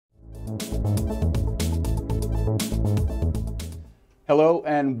Hello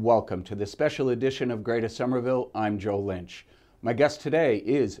and welcome to the special edition of Greater Somerville. I'm Joe Lynch. My guest today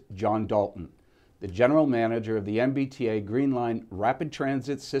is John Dalton, the General Manager of the MBTA Green Line Rapid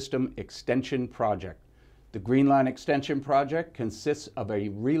Transit System Extension Project. The Green Line Extension Project consists of a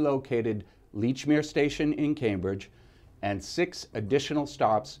relocated Lynch station in Cambridge and 6 additional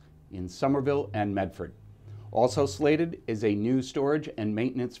stops in Somerville and Medford. Also slated is a new storage and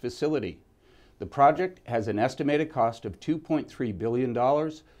maintenance facility. The project has an estimated cost of $2.3 billion.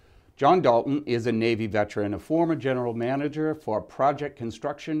 John Dalton is a Navy veteran, a former general manager for project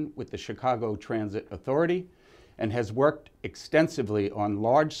construction with the Chicago Transit Authority, and has worked extensively on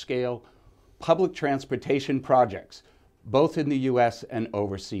large-scale public transportation projects, both in the U.S. and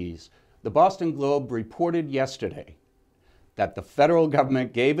overseas. The Boston Globe reported yesterday that the federal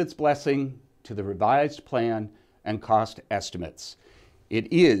government gave its blessing to the revised plan and cost estimates. It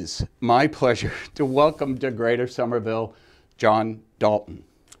is my pleasure to welcome to Greater Somerville, John Dalton.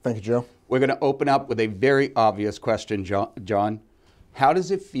 Thank you, Joe. We're going to open up with a very obvious question, John. How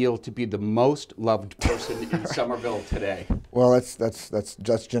does it feel to be the most loved person in Somerville today? Well,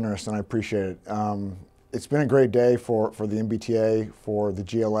 that's generous, and I appreciate it. It's been a great day for the MBTA, for the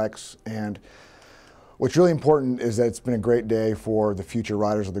GLX, and what's really important is that it's been a great day for the future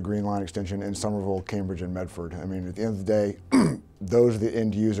riders of the Green Line extension in Somerville, Cambridge, and Medford. I mean, at the end of the day, those are the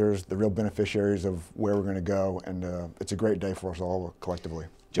end users, the real beneficiaries of where we're going to go, and it's a great day for us all collectively.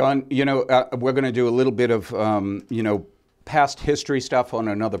 John, you know, we're going to do a little bit of, past history stuff on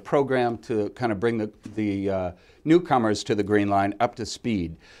another program to kind of bring the newcomers to the Green Line up to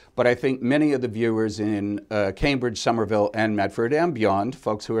speed. But I think many of the viewers in Cambridge, Somerville, and Medford and beyond,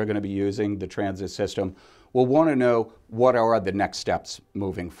 folks who are going to be using the transit system, will want to know what are the next steps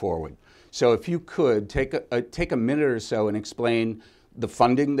moving forward. So if you could take a minute or so and explain the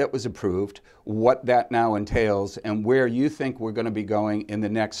funding that was approved, what that now entails, and where you think we're going to be going in the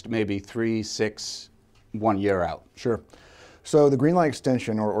next maybe 3, 6, 1 year out. Sure. So the Green Line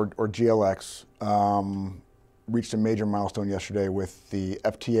Extension, or GLX, reached a major milestone yesterday with the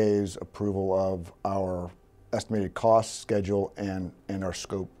FTA's approval of our estimated cost, schedule, and our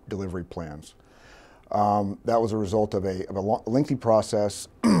scope delivery plans. That was a result of a lengthy process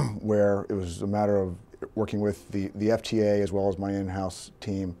where it was a matter of working with the FTA as well as my in-house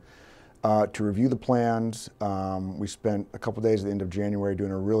team to review the plans. We spent a couple days at the end of January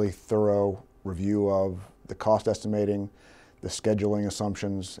doing a really thorough review of the cost estimating, the scheduling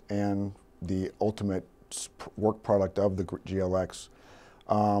assumptions, and the ultimate work product of the GLX,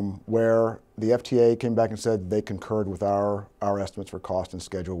 where the FTA came back and said they concurred with our estimates for cost and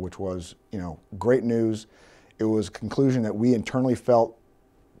schedule, which was, great news. It was a conclusion that we internally felt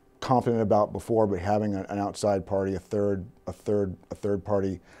confident about before, but having an outside party, a third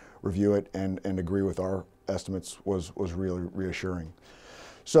party review it and agree with our estimates was really reassuring.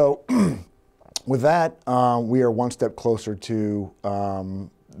 So with that, we are one step closer to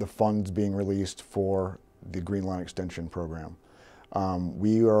the funds being released for the Green Line Extension program.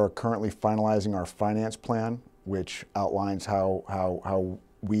 We are currently finalizing our finance plan, which outlines how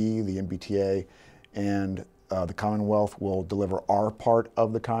we, the MBTA, and the Commonwealth will deliver our part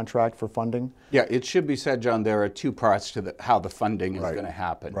of the contract for funding. Yeah, it should be said, John, there are 2 parts to how the funding is going to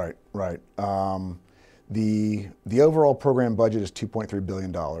happen. Right. The overall program budget is $2.3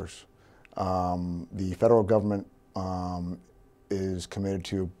 billion. The federal government is committed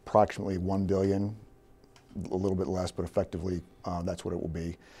to approximately $1 billion, a little bit less, but effectively that's what it will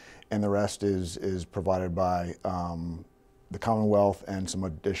be. And the rest is provided by the Commonwealth and some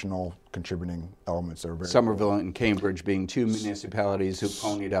additional contributing elements that are very Somerville and Cambridge being 2 municipalities who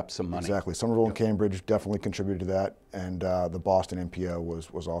ponied up some money. Exactly. Somerville and Cambridge definitely contributed to that, and the Boston MPO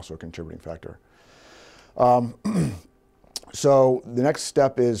was also a contributing factor. So the next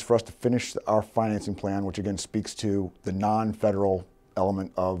step is for us to finish our financing plan, which again speaks to the non-federal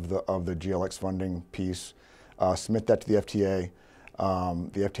element of the GLX funding piece. Submit that to the FTA.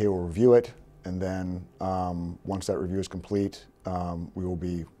 The FTA will review it, and then once that review is complete, we will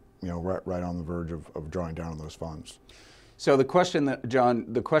be, right on the verge of drawing down on those funds. So the question that, John,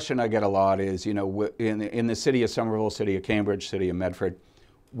 the question I get a lot is, in the city of Somerville, city of Cambridge, city of Medford,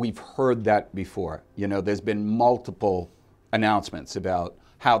 we've heard that before. There's been multiple announcements about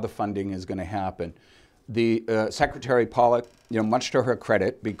how the funding is going to happen. The Secretary Pollock, much to her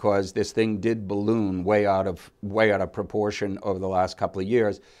credit, because this thing did balloon way out of proportion over the last couple of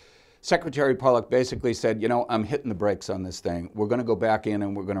years, Secretary Pollock basically said, I'm hitting the brakes on this thing. We're going to go back in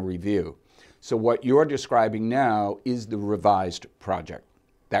and we're going to review. So what you're describing now is the revised project.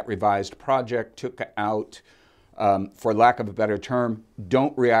 That revised project took out for lack of a better term,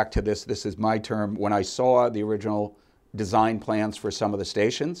 don't react to this. This is my term. When I saw the original design plans for some of the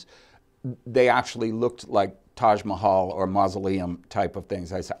stations, they actually looked like Taj Mahal or mausoleum type of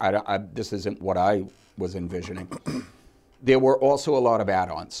things. I said, this isn't what I was envisioning. There were also a lot of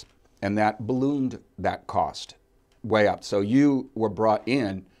add-ons, and that ballooned that cost way up. So you were brought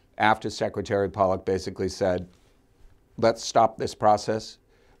in after Secretary Pollock basically said, let's stop this process.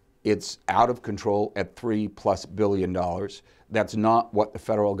 It's out of control at $3+ billion. That's not what the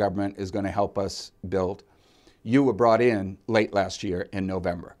federal government is going to help us build. You were brought in late last year in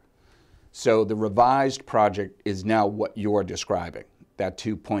November. So the revised project is now what you're describing. That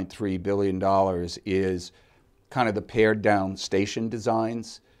 $2.3 billion is kind of the pared down station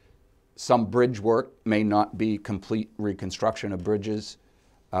designs. Some bridge work may not be complete reconstruction of bridges.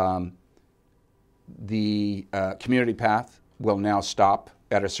 The community path will now stop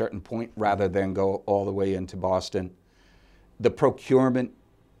at a certain point rather than go all the way into Boston. The procurement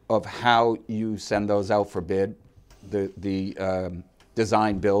of how you send those out for bid, the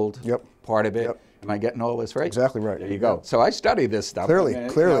design build part of it. Yep. Am I getting all this right? Exactly right. There you go. So I study this stuff.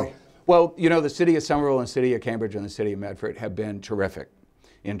 Clearly. Well, you know, the city of Somerville and the city of Cambridge and the city of Medford have been terrific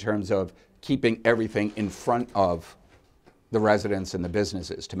in terms of keeping everything in front of the residents and the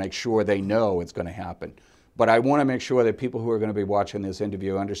businesses to make sure they know it's going to happen. But I want to make sure that people who are going to be watching this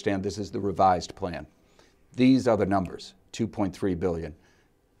interview understand this is the revised plan. These are the numbers, $2.3 billion.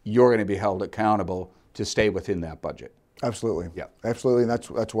 You're going to be held accountable to stay within that budget. Absolutely. Yeah. Absolutely, and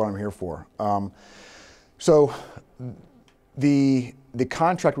that's what I'm here for. So the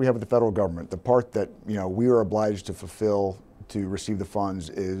contract we have with the federal government, the part that we are obliged to fulfill to receive the funds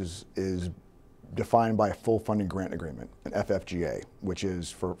is defined by a full funding grant agreement, an FFGA, which is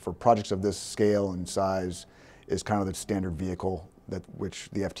for projects of this scale and size is kind of the standard vehicle which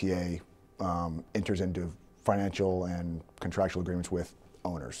the FTA enters into financial and contractual agreements with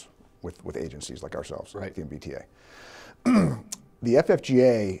owners, with agencies like ourselves, right. The MBTA. The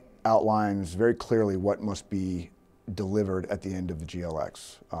FFGA outlines very clearly what must be delivered at the end of the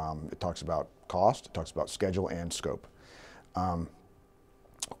GLX. It talks about cost, it talks about schedule and scope.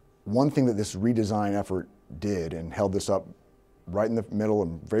 One thing that this redesign effort did and held this up right in the middle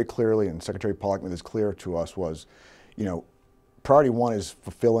and very clearly, and Secretary Pollock made this clear to us, was, priority one is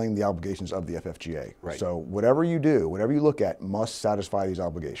fulfilling the obligations of the FFGA. Right. So whatever you do, whatever you look at, must satisfy these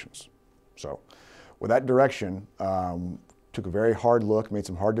obligations. So with that direction, took a very hard look, made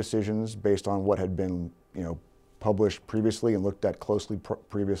some hard decisions based on what had been, published previously and looked at closely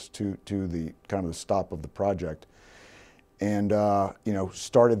previous to the kind of the stop of the project. And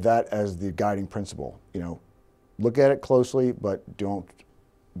started that as the guiding principle. Look at it closely, but don't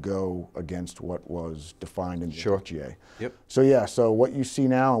go against what was defined in the FFGA. Yep. So what you see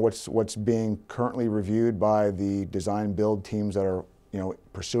now and what's being currently reviewed by the design build teams that are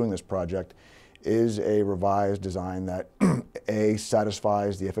pursuing this project is a revised design that A,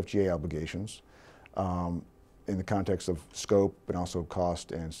 satisfies the FFGA obligations in the context of scope, but also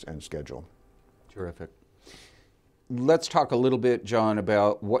cost and schedule. Terrific. Let's talk a little bit, John,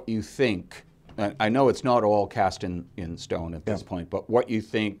 about what you think. I know it's not all cast in stone at this point, but what you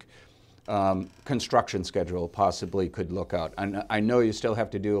think construction schedule possibly could look out. And I know you still have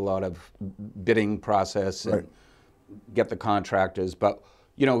to do a lot of bidding process and get the contractors, but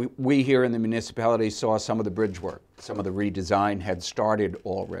we here in the municipality saw some of the bridge work. Some of the redesign had started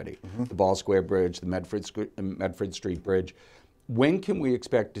already. The Ball Square Bridge, the Medford Street Bridge. When can we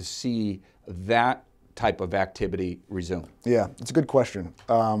expect to see that type of activity resume? Yeah, it's a good question.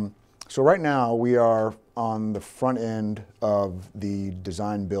 So right now we are on the front end of the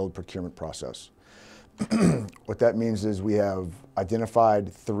design build procurement process. What that means is we have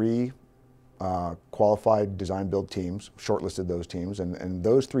identified 3 qualified design build teams, shortlisted those teams, and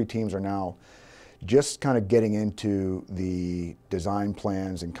those 3 teams are now just kind of getting into the design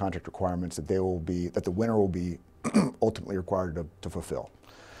plans and contract requirements that the winner will be ultimately required to fulfill.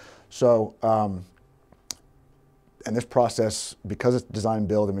 So, and this process, because it's design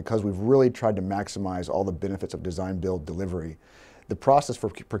build and because we've really tried to maximize all the benefits of design build delivery, the process for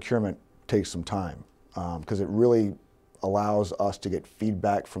procurement takes some time because it really allows us to get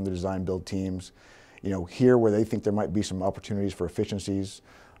feedback from the design build teams, hear where they think there might be some opportunities for efficiencies,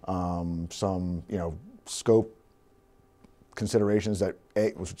 some, scope considerations that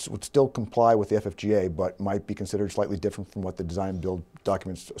would still comply with the FFGA, but might be considered slightly different from what the design build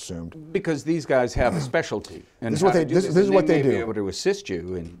documents assumed. Because these guys have a specialty, and this is what they do. This is what they do. Be able to assist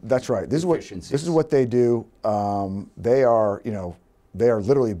you in. That's right. This is what they do. They are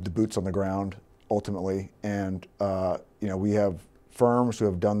literally the boots on the ground ultimately, and we have firms who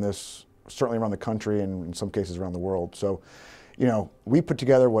have done this certainly around the country and in some cases around the world. So, you know, we put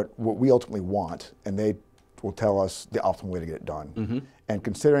together what we ultimately want, and they will tell us the optimal way to get it done. And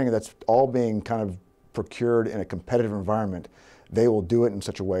considering that's all being kind of procured in a competitive environment, they will do it in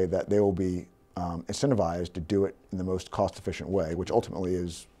such a way that they will be incentivized to do it in the most cost-efficient way, which ultimately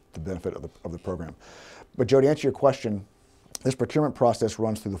is the benefit of the program. But Joe, to answer your question, this procurement process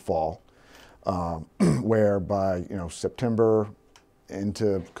runs through the fall, where by September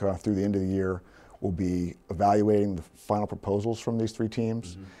into through the end of the year, we'll be evaluating the final proposals from these three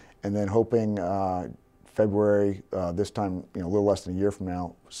teams, and then hoping February, this time, a little less than a year from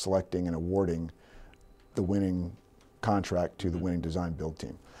now, selecting and awarding the winning contract to the winning design build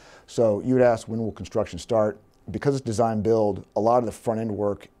team. So you would ask, when will construction start? Because it's design build, a lot of the front end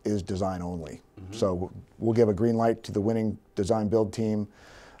work is design only. So we'll give a green light to the winning design build team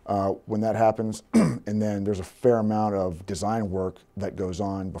when that happens, and then there's a fair amount of design work that goes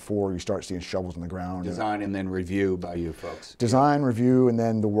on before you start seeing shovels in the ground. Design and then review by you folks. Design, review, and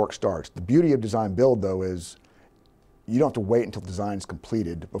then the work starts. The beauty of design build, though, is you don't have to wait until design is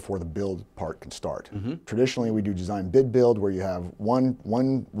completed before the build part can start. Traditionally, we do design bid build, where you have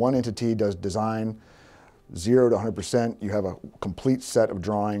one entity does design, 0 to 100%. You have a complete set of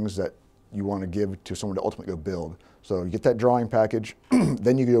drawings that you want to give to someone to ultimately go build. So you get that drawing package,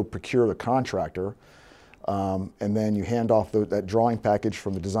 then you go procure the contractor, and then you hand off that drawing package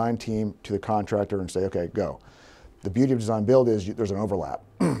from the design team to the contractor and say, okay, go. The beauty of design build is there's an overlap.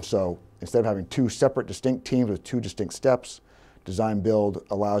 So instead of having two separate distinct teams with two distinct steps, design build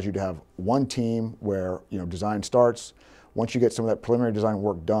allows you to have one team where design starts. Once you get some of that preliminary design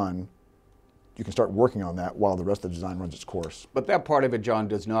work done, you can start working on that while the rest of the design runs its course. But that part of it, John,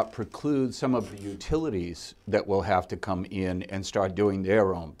 does not preclude some of the utilities that will have to come in and start doing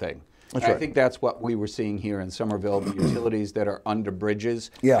their own thing. That's right. I think that's what we were seeing here in Somerville. The utilities that are under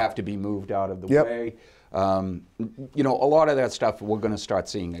bridges have to be moved out of the way. A lot of that stuff we're going to start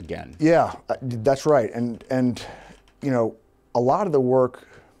seeing again. Yeah, that's right. And a lot of the work,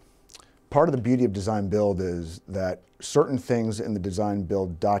 part of the beauty of design build is that certain things in the design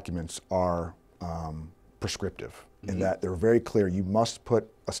build documents are prescriptive in that they're very clear. You must put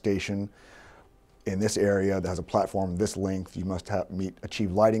a station in this area that has a platform this length. You must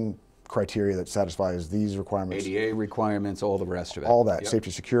achieve lighting criteria that satisfies these requirements. ADA requirements, all the rest of it. All that,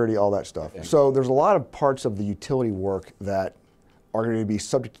 safety, security, all that stuff. So there's a lot of parts of the utility work that are going to be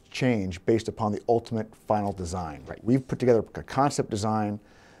subject to change based upon the ultimate final design. We've put together a concept design.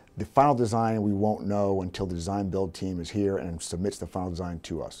 The final design we won't know until the design build team is here and submits the final design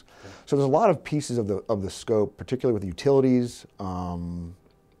to us. So there's a lot of pieces of the scope, particularly with the utilities,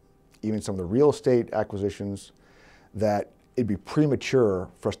 even some of the real estate acquisitions, that it'd be premature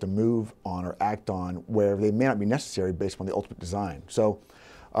for us to move on or act on where they may not be necessary based upon the ultimate design. So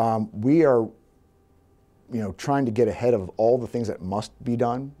we are trying to get ahead of all the things that must be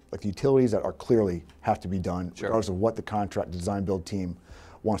done, like the utilities that are clearly have to be done, regardless of what the contract design build team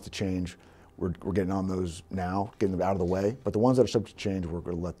wants to change. We're getting on those now, getting them out of the way. But the ones that are subject to change, we're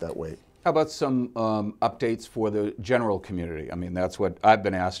going to let that wait. How about some updates for the general community? I mean, that's what I've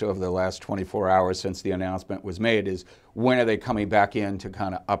been asked over the last 24 hours since the announcement was made, is when are they coming back in to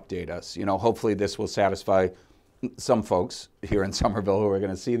kind of update us? Hopefully this will satisfy some folks here in Somerville who are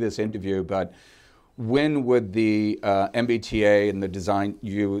going to see this interview, but when would the MBTA and the design,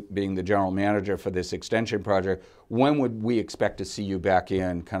 you being the general manager for this extension project, when would we expect to see you back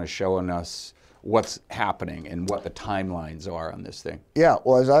in kind of showing us what's happening and what the timelines are on this thing? Yeah,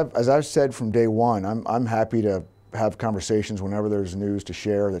 well, as I've said from day one, I'm happy to have conversations whenever there's news to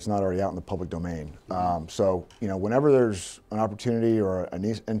share that's not already out in the public domain. So whenever there's an opportunity or an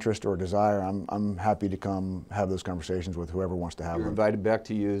interest or a desire, I'm happy to come have those conversations with whoever wants to have them. You're invited back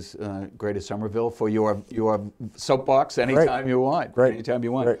to use Greater Somerville for your soapbox anytime you want. Anytime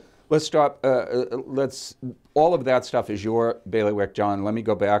you want. Great. Let's stop. All of that stuff is your bailiwick, John. Let me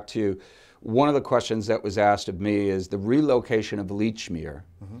go back to one of the questions that was asked of me is the relocation of Lynchmere.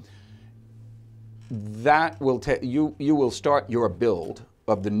 That will you will start your build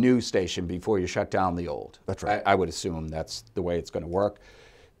of the new station before you shut down the old. That's right. I would assume that's the way it's going to work.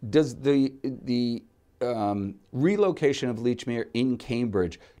 Does the relocation of Lynchmere in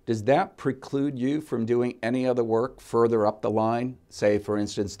Cambridge, does that preclude you from doing any other work further up the line? Say, for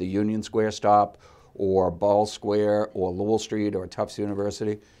instance, the Union Square stop, or Ball Square, or Lowell Street, or Tufts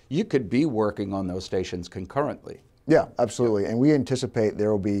University? You could be working on those stations concurrently. Yeah, absolutely. And we anticipate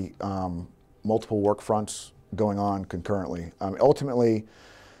there will be multiple work fronts going on concurrently. Ultimately,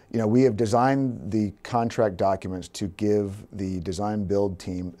 we have designed the contract documents to give the design build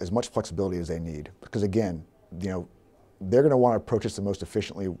team as much flexibility as they need. Because again, they're going to want to approach this the most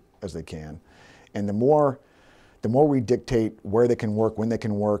efficiently as they can. And the more we dictate where they can work, when they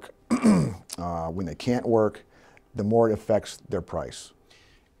can work, when they can't work, the more it affects their price.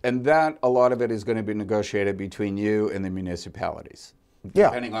 And that, a lot of it is going to be negotiated between you and the municipalities. Yeah.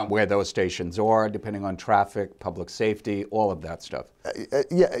 Depending on where those stations are, depending on traffic, public safety, all of that stuff.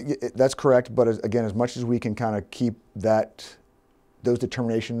 Yeah, that's correct. But again, as much as we can kind of keep those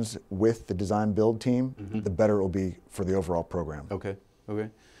determinations with the design build team, the better it will be for the overall program. Okay. Okay.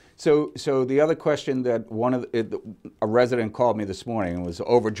 So the other question that a resident called me this morning and was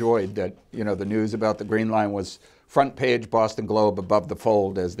overjoyed that the news about the Green Line was front page Boston Globe above the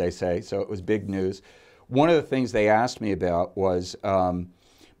fold, as they say. So it was big news. One of the things they asked me about was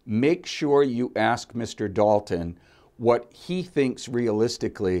make sure you ask Mr. Dalton what he thinks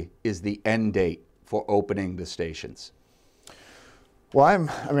realistically is the end date for opening the stations. Well,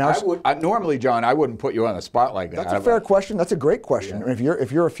 normally, John, I wouldn't put you on the spot like that. That's a fair question. That's a great question. Yeah. I mean,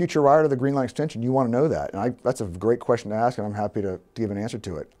 if you're a future rider of the Green Line extension, you want to know that. And that's a great question to ask, and I'm happy to give an answer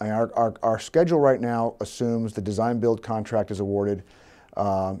to it. I mean, our schedule right now assumes the design build contract is awarded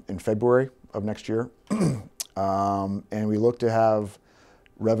in February of next year. And we look to have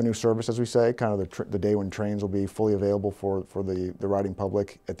revenue service, as we say, kind of the day when trains will be fully available for the riding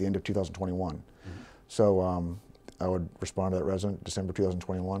public at the end of 2021. Mm-hmm. So I would respond to that resident, December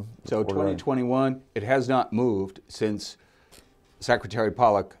 2021. So 2021, it has not moved since Secretary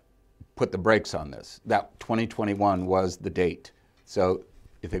Pollock put the brakes on this. That 2021 was the date. So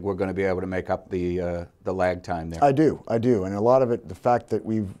you think we're going to be able to make up the lag time there? I do, and a lot of it, the fact that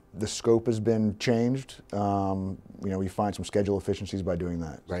the scope has been changed. We find some schedule efficiencies by doing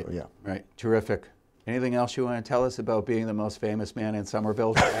that. Right. So, yeah. Right. Terrific. Anything else you want to tell us about being the most famous man in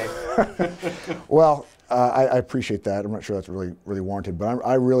Somerville today? Well, I appreciate that. I'm not sure that's really warranted, but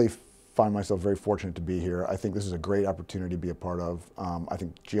I really find myself very fortunate to be here. I think this is a great opportunity to be a part of. I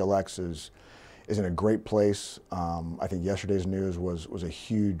think GLX is in a great place. I think yesterday's news was a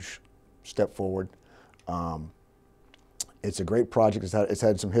huge step forward. It's a great project. It's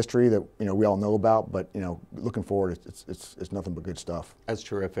had some history that we all know about, but looking forward, it's nothing but good stuff. That's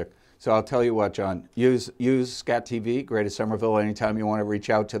terrific. So I'll tell you what, John, use SCAT TV, Greater Somerville, anytime you want to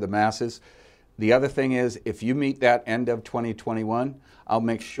reach out to the masses. The other thing is, if you meet that end of 2021, I'll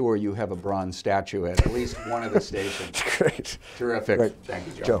make sure you have a bronze statue at least one of the stations. Great. Terrific. Great. Thank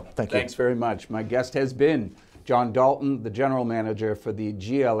you, John. Joe, thank you. Thanks very much. My guest has been John Dalton, the General Manager for the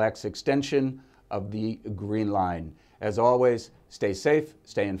GLX extension of the Green Line. As always, stay safe,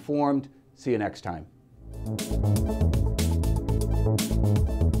 stay informed. See you next time.